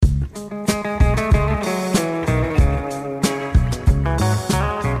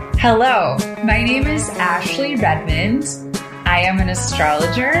Hello, my name is Ashlie Redmond. I am an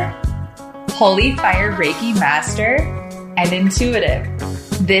astrologer, holy fire Reiki master, and intuitive.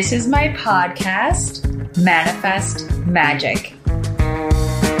 This is my podcast, Manifest Magic.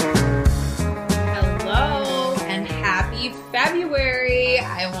 Hello and happy February.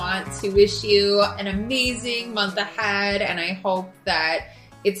 I want to wish you an amazing month ahead, and I hope that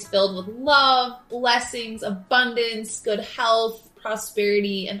it's filled with love, blessings, abundance, good health,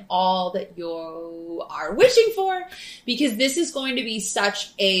 prosperity, and all that you are wishing for, because this is going to be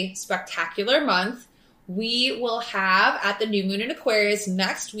such a spectacular month. We will have, at the new moon in Aquarius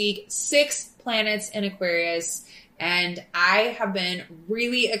next week, 6 planets in Aquarius, and I have been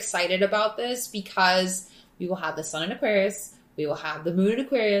really excited about this because we will have the sun in Aquarius, we will have the moon in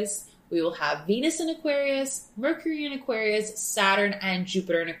Aquarius, we will have Venus in Aquarius, Mercury in Aquarius, Saturn, and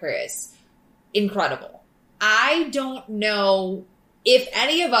Jupiter in Aquarius. Incredible. I don't know if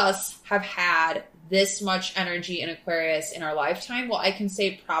any of us have had this much energy in Aquarius in our lifetime. Well, I can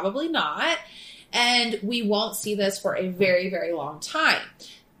say probably not. And we won't see this for a very, very long time.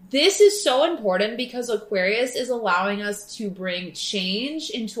 This is so important because Aquarius is allowing us to bring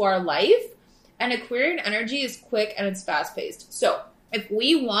change into our life. And Aquarian energy is quick and it's fast-paced. So if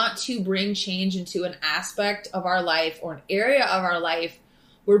we want to bring change into an aspect of our life or an area of our life,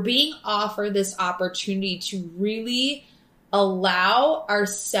 we're being offered this opportunity to really allow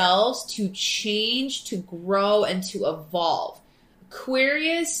ourselves to change, to grow, and to evolve.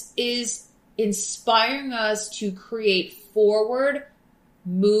 Aquarius is inspiring us to create forward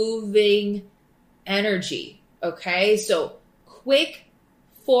moving energy. Okay, so quick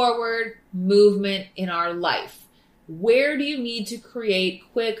forward movement in our life. Where do you need to create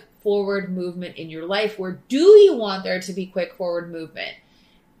quick forward movement in your life? Where do you want there to be quick forward movement?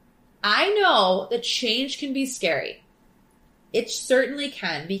 I know that change can be scary. It certainly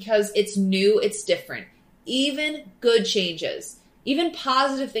can, because it's new, it's different. Even good changes, even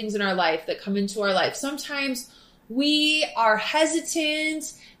positive things in our life that come into our life. Sometimes we are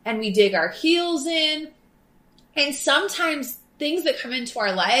hesitant and we dig our heels in. And sometimes things that come into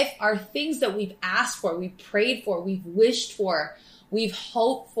our life are things that we've asked for, we've prayed for, we've wished for, we've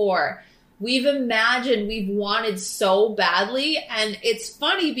hoped for. We've imagined, we've wanted so badly. And it's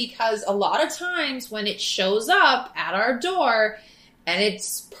funny because a lot of times when it shows up at our door and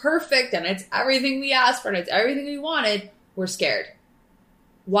it's perfect and it's everything we asked for and it's everything we wanted, we're scared.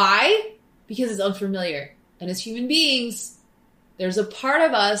 Why? Because it's unfamiliar. And as human beings, there's a part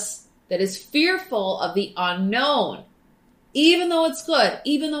of us that is fearful of the unknown, even though it's good,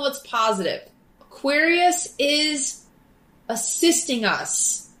 even though it's positive. Aquarius is assisting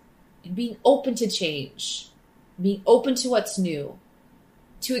us and being open to change, being open to what's new,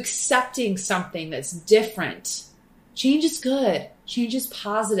 to accepting something that's different. Change is good. Change is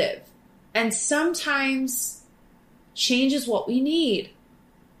positive. And sometimes change is what we need.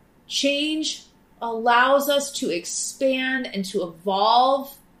 Change allows us to expand and to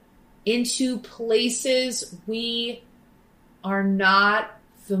evolve into places we are not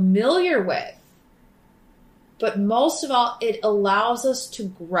familiar with. But most of all, it allows us to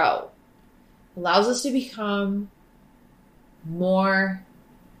grow, allows us to become more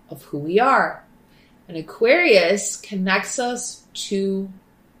of who we are. And Aquarius connects us to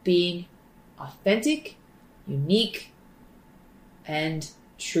being authentic, unique, and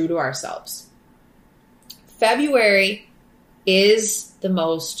true to ourselves. February is the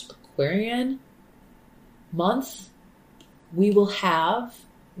most Aquarian month we will have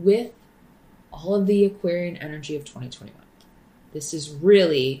with all of the Aquarian energy of 2021. This is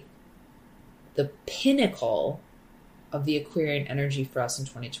really the pinnacle of the Aquarian energy for us in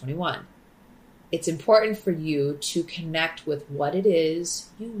 2021. It's important for you to connect with what it is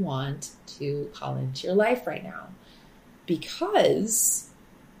you want to call into your life right now, because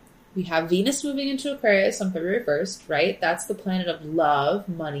we have Venus moving into Aquarius on February 1st, right? That's the planet of love,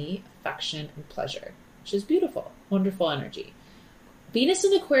 money, affection, and pleasure, which is beautiful, wonderful energy. Venus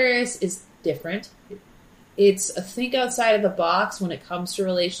in Aquarius is different. It's a think outside of the box when it comes to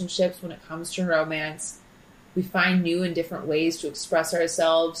relationships, when it comes to romance. We find new and different ways to express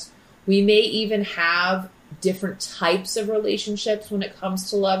ourselves. We may even have different types of relationships when it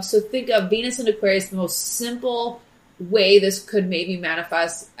comes to love. So think of Venus in Aquarius, the most simple way this could maybe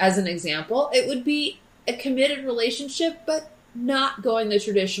manifest as an example. It would be a committed relationship, but not going the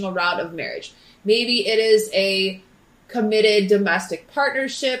traditional route of marriage. Maybe it is a committed domestic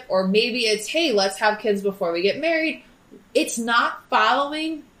partnership, or maybe it's, hey, let's have kids before we get married. It's not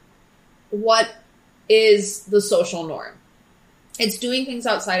following what is the social norm. It's doing things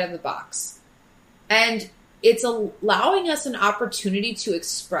outside of the box. And it's allowing us an opportunity to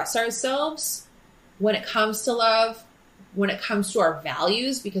express ourselves when it comes to love, when it comes to our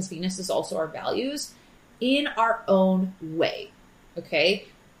values, because Venus is also our values, in our own way. Okay?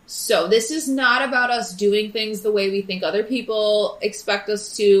 So this is not about us doing things the way we think other people expect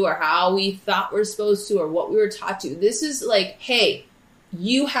us to, or how we thought we're supposed to, or what we were taught to. This is like, hey,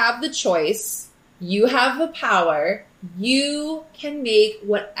 you have the choice. You have the power. You can make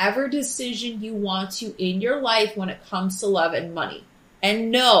whatever decision you want to in your life when it comes to love and money.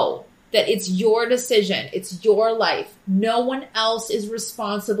 And know that it's your decision. It's your life. No one else is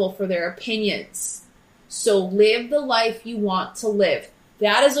responsible for their opinions. So live the life you want to live.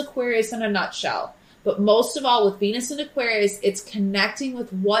 That is Aquarius in a nutshell. But most of all, with Venus and Aquarius, it's connecting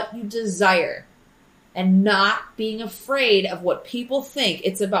with what you desire and not being afraid of what people think.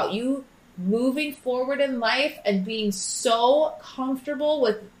 It's about you moving forward in life and being so comfortable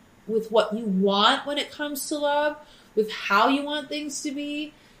with what you want when it comes to love, with how you want things to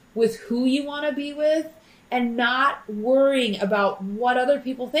be, with who you want to be with, and not worrying about what other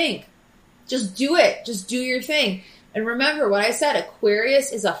people think. Just do it. Just do your thing. And remember what I said,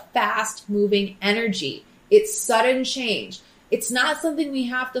 Aquarius is a fast-moving energy. It's sudden change. It's not something we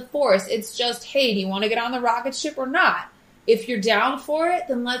have to force. It's just, hey, do you want to get on the rocket ship or not? If you're down for it,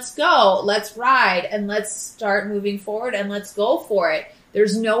 then let's go. Let's ride and let's start moving forward and let's go for it.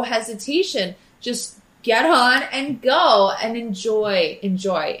 There's no hesitation. Just get on and go and enjoy.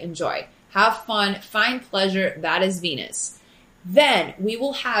 Have fun, find pleasure. That is Venus. Then we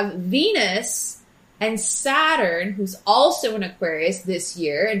will have Venus and Saturn, who's also in Aquarius this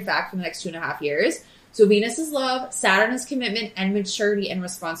year, in fact, for the next 2.5 years. So Venus is love, Saturn is commitment and maturity and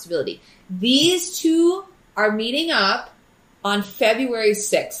responsibility. These two are meeting up on February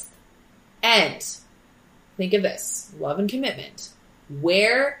 6th. And think of this, love and commitment.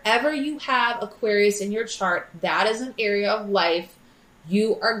 Wherever you have Aquarius in your chart, that is an area of life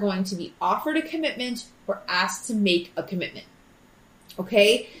you are going to be offered a commitment or asked to make a commitment.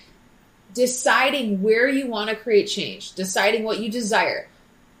 Okay? Deciding where you want to create change, deciding what you desire,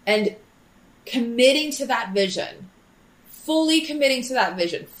 and committing to that vision, fully committing to that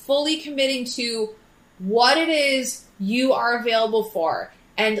vision, fully committing to what it is you are available for,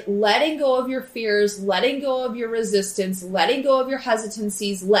 and letting go of your fears, letting go of your resistance, letting go of your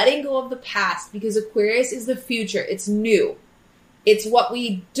hesitancies, letting go of the past, because Aquarius is the future. It's new. It's what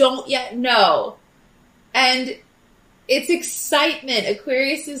we don't yet know. And it's excitement.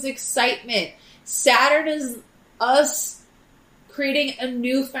 Aquarius is excitement. Saturn is us creating a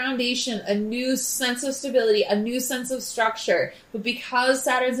new foundation, a new sense of stability, a new sense of structure. But because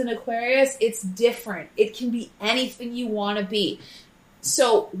Saturn's in Aquarius, it's different. It can be anything you want to be.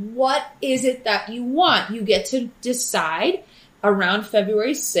 So what is it that you want? You get to decide around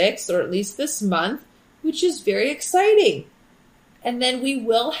February 6th, or at least this month, which is very exciting. And then we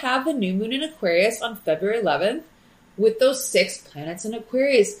will have the new moon in Aquarius on February 11th with those 6 planets in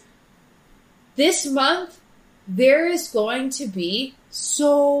Aquarius. This month, there is going to be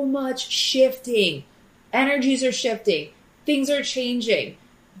so much shifting. Energies are shifting. Things are changing.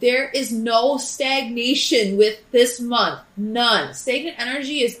 There is no stagnation with this month. None. Stagnant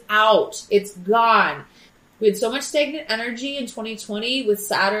energy is out. It's gone. We had so much stagnant energy in 2020 with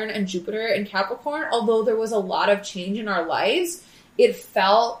Saturn and Jupiter and Capricorn. Although there was a lot of change in our lives, it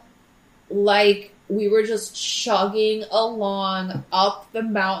felt like we were just chugging along up the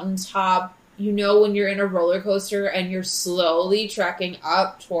mountaintop. You know, when you're in a roller coaster and you're slowly trekking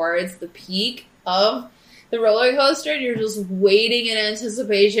up towards the peak of the roller coaster and you're just waiting in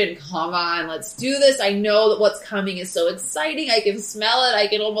anticipation. Come on, let's do this. I know that what's coming is so exciting. I can smell it. I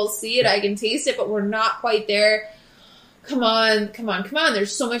can almost see it. I can taste it, but we're not quite there. Come on.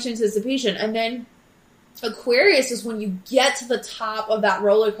 There's so much anticipation. And then Aquarius is when you get to the top of that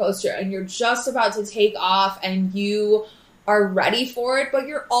roller coaster and you're just about to take off and you are ready for it, but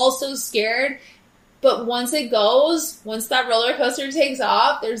you're also scared. But once it goes, once that roller coaster takes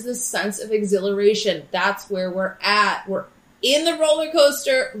off, there's this sense of exhilaration. That's where we're at. We're in the roller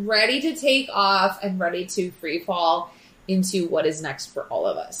coaster, ready to take off and ready to free fall into what is next for all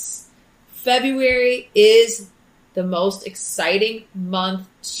of us. February is the most exciting month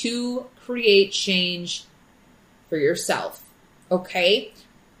to create change for yourself. Okay?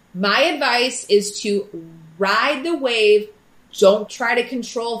 My advice is to ride the wave. Don't try to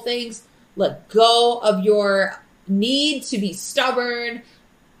control things. Let go of your need to be stubborn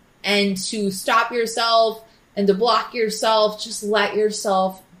and to stop yourself and to block yourself. Just let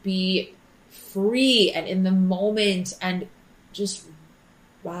yourself be free and in the moment and just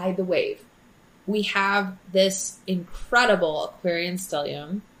ride the wave. We have this incredible Aquarian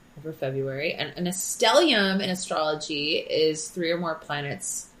stellium over February. And an stellium in astrology is 3 or more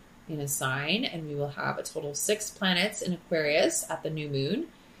planets in a sign, and we will have a total of 6 planets in Aquarius at the new moon.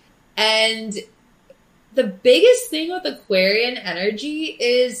 And the biggest thing with Aquarian energy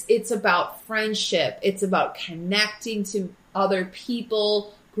is it's about friendship. It's about connecting to other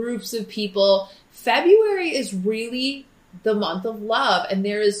people, groups of people. February is really the month of love, and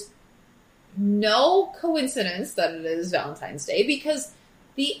there is no coincidence that it is Valentine's Day, because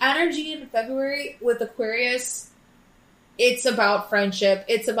the energy in February with Aquarius, it's about friendship,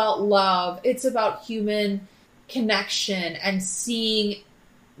 it's about love, it's about human connection and seeing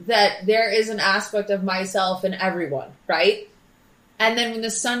that there is an aspect of myself in everyone, right? And then when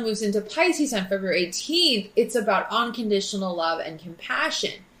the sun moves into Pisces on February 18th, it's about unconditional love and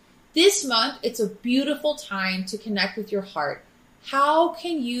compassion. This month, it's a beautiful time to connect with your heart. How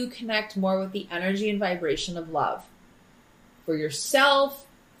can you connect more with the energy and vibration of love? For yourself,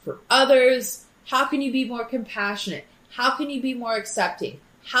 for others, how can you be more compassionate? How can you be more accepting?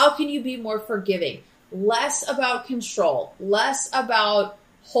 How can you be more forgiving? Less about control, less about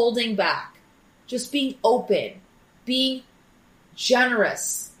holding back, just being open, being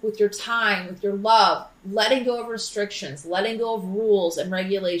generous with your time, with your love, letting go of restrictions, letting go of rules and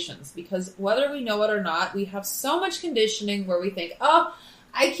regulations. Because whether we know it or not, we have so much conditioning where we think, oh,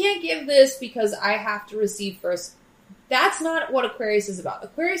 I can't give this because I have to receive first. That's not what Aquarius is about.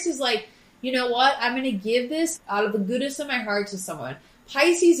 Aquarius is like, you know what? I'm going to give this out of the goodness of my heart to someone.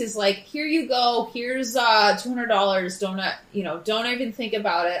 Pisces is like, here you go. Here's $200. Don't even think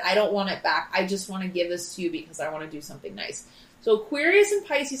about it. I don't want it back. I just want to give this to you because I want to do something nice. So Aquarius and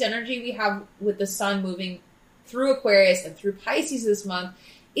Pisces energy we have with the sun moving through Aquarius and through Pisces this month,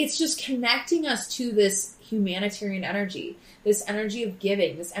 it's just connecting us to this humanitarian energy, this energy of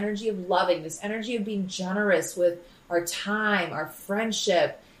giving, this energy of loving, this energy of being generous with our time, our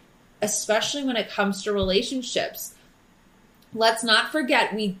friendship, especially when it comes to relationships. Let's not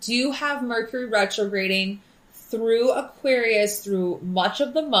forget, we do have Mercury retrograding through Aquarius through much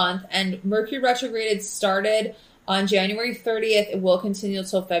of the month, and Mercury retrograded started on January 30th. It will continue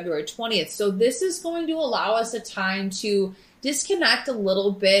until February 20th. So this is going to allow us a time to disconnect a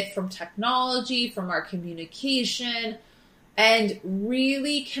little bit from technology, from our communication, and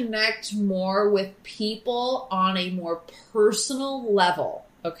really connect more with people on a more personal level,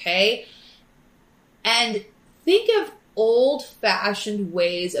 okay? And think of old-fashioned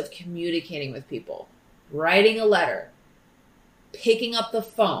ways of communicating with people. Writing a letter, picking up the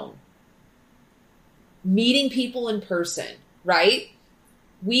phone, meeting people in person, right?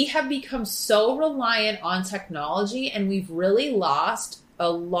 We have become so reliant on technology, and we've really lost a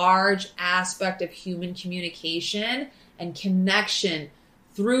large aspect of human communication and connection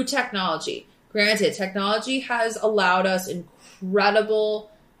through technology. Granted, technology has allowed us incredible,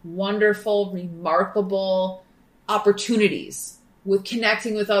 wonderful, remarkable opportunities with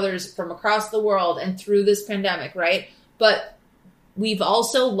connecting with others from across the world and through this pandemic, right? But we've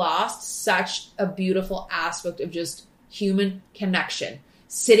also lost such a beautiful aspect of just human connection.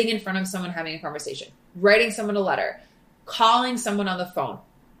 Sitting in front of someone having a conversation, writing someone a letter, calling someone on the phone.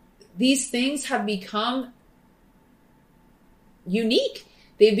 These things have become unique.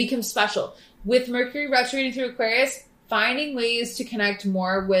 They've become special. With Mercury retrograding through Aquarius, finding ways to connect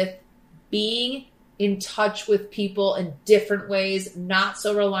more with being in touch with people in different ways, not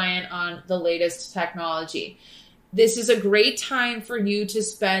so reliant on the latest technology. This is a great time for you to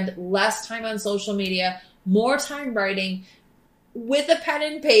spend less time on social media, more time writing with a pen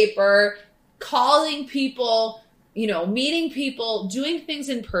and paper, calling people, meeting people, doing things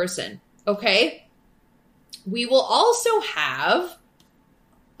in person, okay? We will also have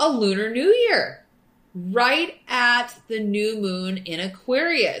a Lunar New Year right at the new moon in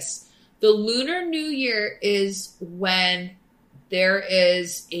Aquarius. The Lunar New Year is when there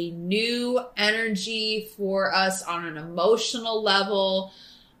is a new energy for us on an emotional level,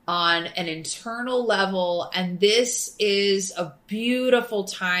 on an internal level. And this is a beautiful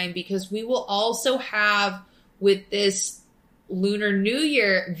time because we will also have, with this Lunar New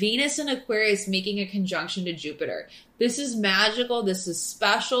Year, Venus in Aquarius making a conjunction to Jupiter. This is magical. This is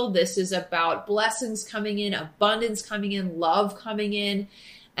special. This is about blessings coming in, abundance coming in, love coming in.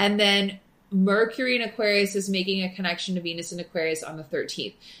 And then Mercury in Aquarius is making a connection to Venus in Aquarius on the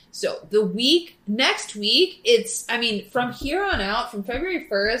 13th. So next week, from here on out, from February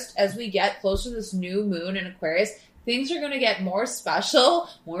 1st, as we get closer to this new moon in Aquarius, things are going to get more special,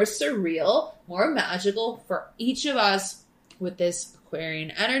 more surreal, more magical for each of us with this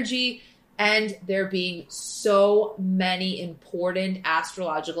Aquarian energy. And there being so many important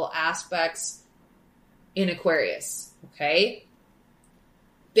astrological aspects in Aquarius, okay?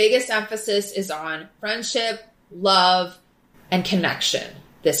 biggest emphasis is on friendship, love, and connection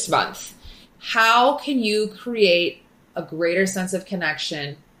this month. How can you create a greater sense of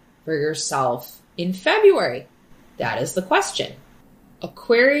connection for yourself in February? That is the question.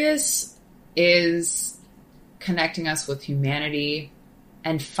 Aquarius is connecting us with humanity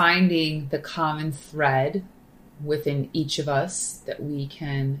and finding the common thread within each of us that we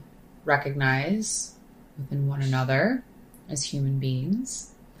can recognize within one another as human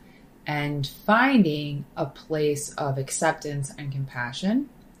beings, and finding a place of acceptance and compassion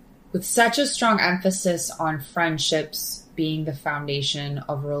with such a strong emphasis on friendships being the foundation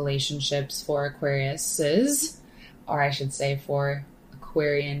of relationships for Aquariuses, or I should say for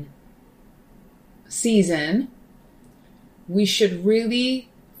Aquarian season. We should really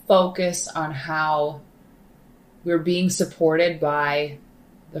focus on how we're being supported by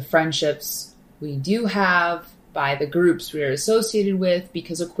the friendships we do have, by the groups we are associated with,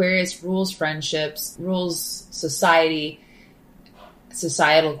 because Aquarius rules friendships, rules society,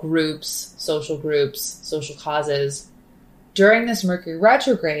 societal groups, social causes. During this Mercury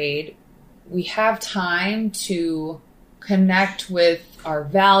retrograde, we have time to connect with our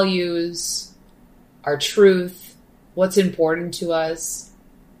values, our truth, what's important to us,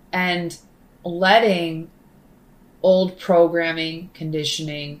 and letting old programming,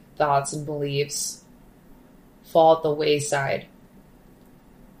 conditioning, thoughts, and beliefs fall at the wayside.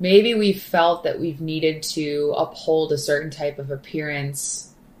 Maybe we felt that we've needed to uphold a certain type of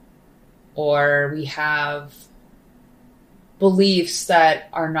appearance, or we have beliefs that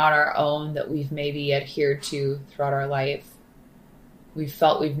are not our own that we've maybe adhered to throughout our life. We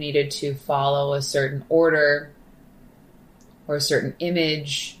felt we've needed to follow a certain order or a certain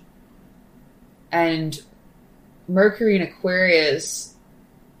image. And Mercury in Aquarius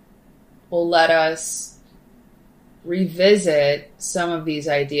will let us revisit some of these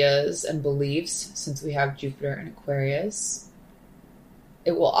ideas and beliefs since we have Jupiter in Aquarius.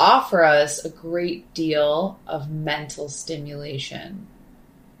 It will offer us a great deal of mental stimulation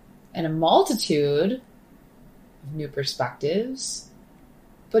and a multitude of new perspectives.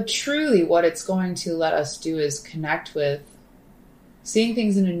 But truly what it's going to let us do is connect with seeing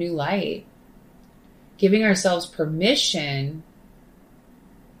things in a new light, giving ourselves permission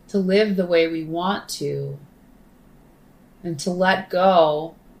to live the way we want to, and to let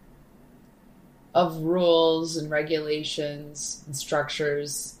go of rules and regulations and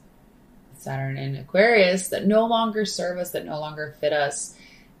structures, Saturn in Aquarius, that no longer serve us, that no longer fit us,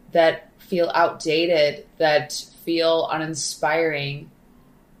 that feel outdated, that feel uninspiring,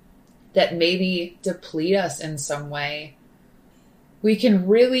 that maybe deplete us in some way. We can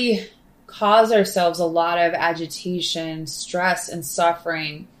really cause ourselves a lot of agitation, stress, and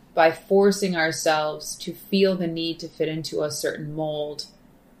suffering by forcing ourselves to feel the need to fit into a certain mold,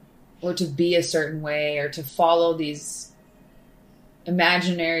 or to be a certain way, or to follow these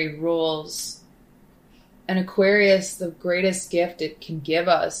imaginary rules. And Aquarius, the greatest gift it can give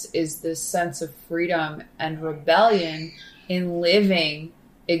us is this sense of freedom and rebellion in living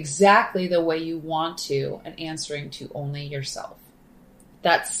exactly the way you want to and answering to only yourself.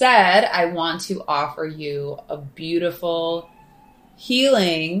 That said, I want to offer you a beautiful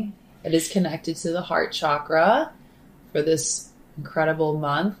healing that is connected to the heart chakra for this incredible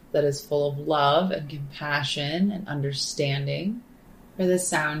month that is full of love and compassion and understanding. For the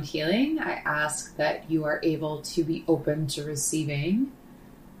sound healing, I ask that you are able to be open to receiving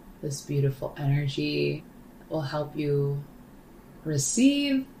this beautiful energy that will help you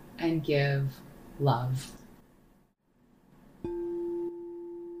receive and give love.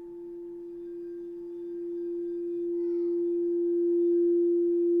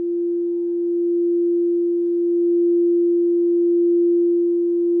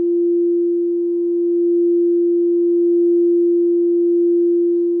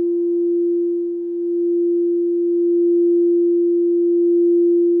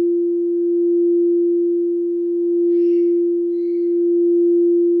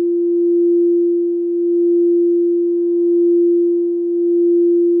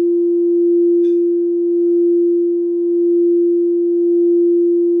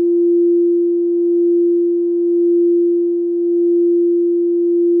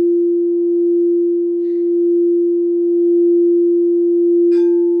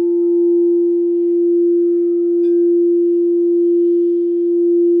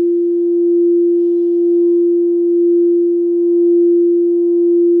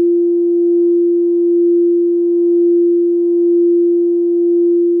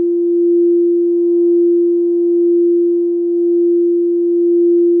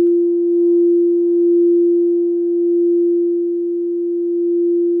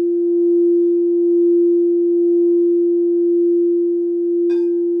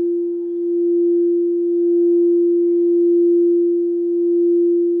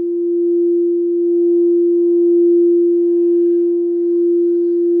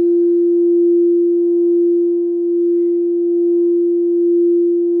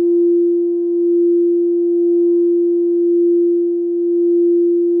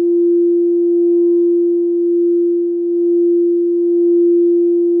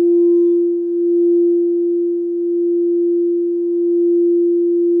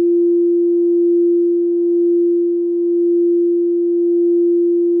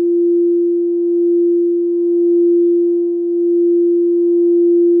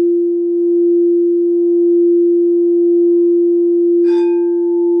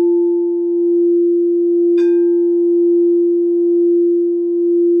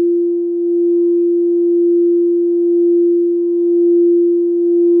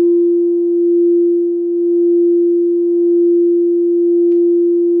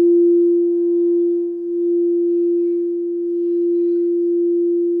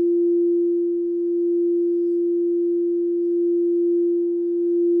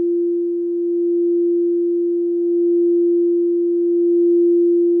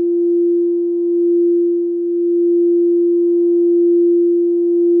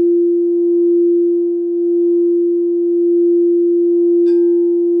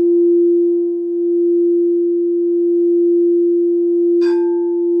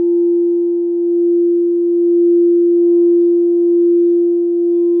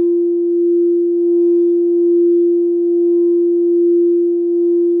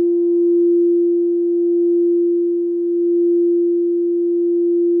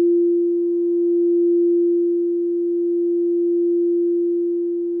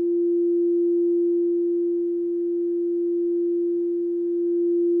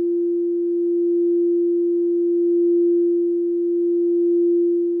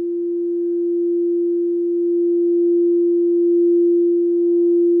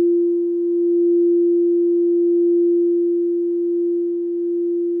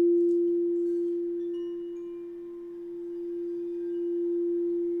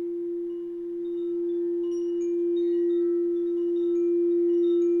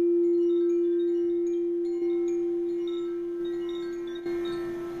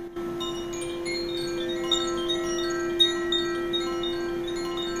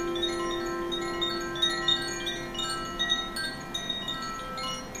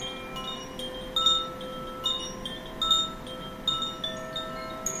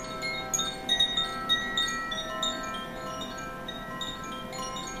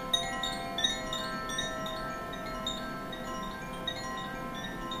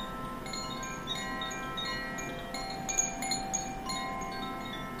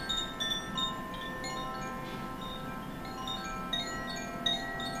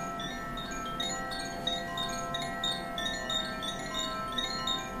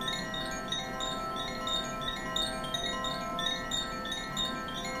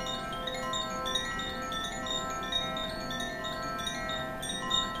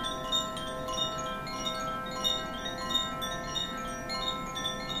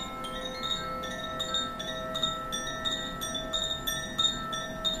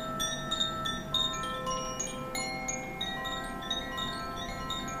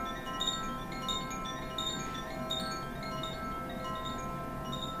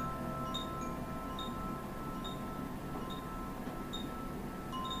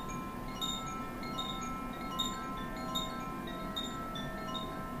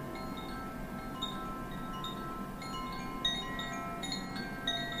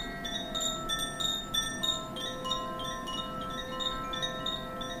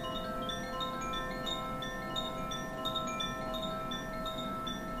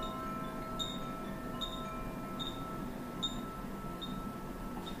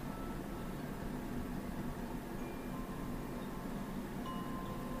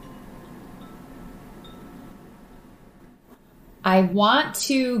 I want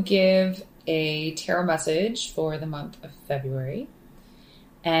to give a tarot message for the month of February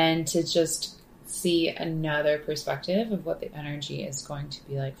and to just see another perspective of what the energy is going to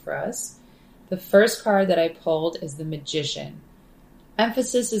be like for us. The first card that I pulled is the Magician.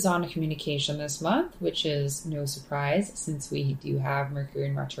 Emphasis is on communication this month, which is no surprise since we do have Mercury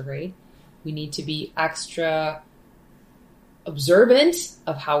in retrograde. We need to be extra observant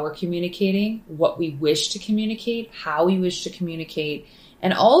of how we're communicating, what we wish to communicate, how we wish to communicate,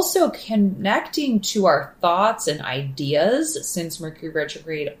 and also connecting to our thoughts and ideas, since Mercury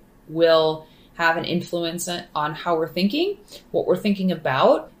retrograde will have an influence on how we're thinking, what we're thinking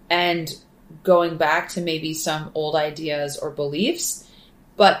about, and going back to maybe some old ideas or beliefs.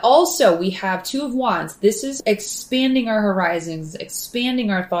 But also we have Two of Wands. This is expanding our horizons, expanding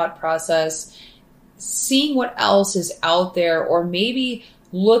our thought process, seeing what else is out there, or maybe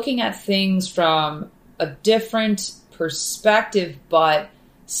looking at things from a different perspective, but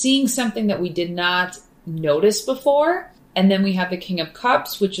seeing something that we did not notice before. And then we have the King of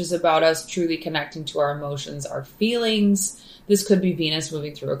Cups, which is about us truly connecting to our emotions, our feelings. This could be Venus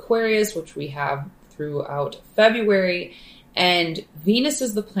moving through Aquarius, which we have throughout February. And Venus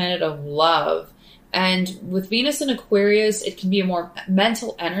is the planet of love. And with Venus in Aquarius, it can be a more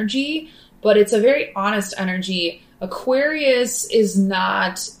mental energy, but it's a very honest energy. Aquarius is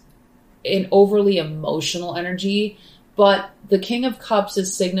not an overly emotional energy, but the King of Cups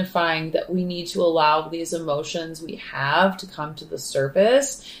is signifying that we need to allow these emotions we have to come to the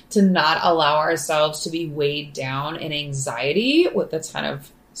surface, to not allow ourselves to be weighed down in anxiety with the Ten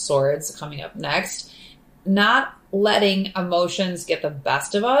of Swords coming up next. Not letting emotions get the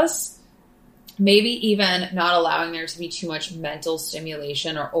best of us. Maybe even not allowing there to be too much mental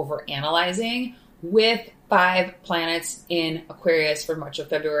stimulation or overanalyzing. With 5 planets in Aquarius for much of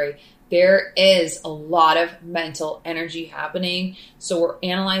February, there is a lot of mental energy happening. So we're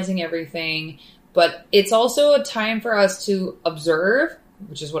analyzing everything, but it's also a time for us to observe,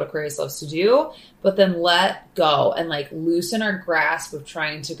 which is what Aquarius loves to do, but then let go and like loosen our grasp of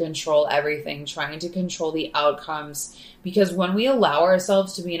trying to control everything, trying to control the outcomes. Because when we allow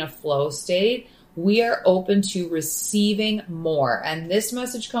ourselves to be in a flow state, we are open to receiving more. And this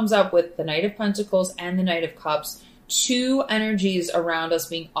message comes up with the Knight of Pentacles and the Knight of Cups, 2 energies around us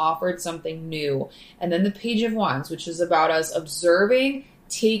being offered something new. And then the Page of Wands, which is about us observing,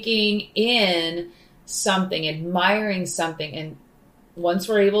 taking in something, admiring something. And once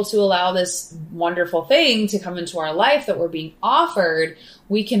we're able to allow this wonderful thing to come into our life that we're being offered,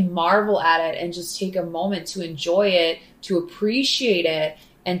 we can marvel at it and just take a moment to enjoy it, to appreciate it,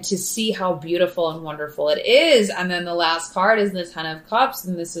 and to see how beautiful and wonderful it is. And then the last card is the Ten of Cups,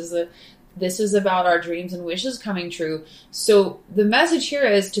 and this is about our dreams and wishes coming true. So the message here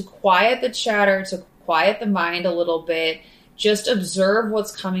is to quiet the chatter, to quiet the mind a little bit. Just observe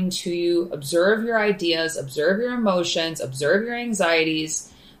what's coming to you, observe your ideas, observe your emotions, observe your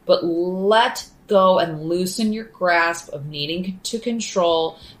anxieties, but let go and loosen your grasp of needing to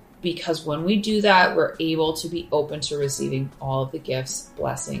control, because when we do that, we're able to be open to receiving all of the gifts,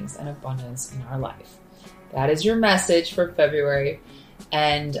 blessings, and abundance in our life. That is your message for February.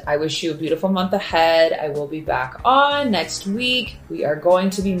 And I wish you a beautiful month ahead. I will be back on next week. We are going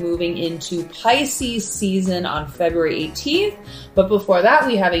to be moving into Pisces season on February 18th. But before that,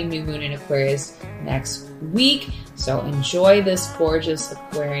 we have a new moon in Aquarius next week. So enjoy this gorgeous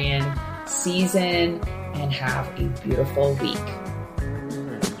Aquarian season and have a beautiful week.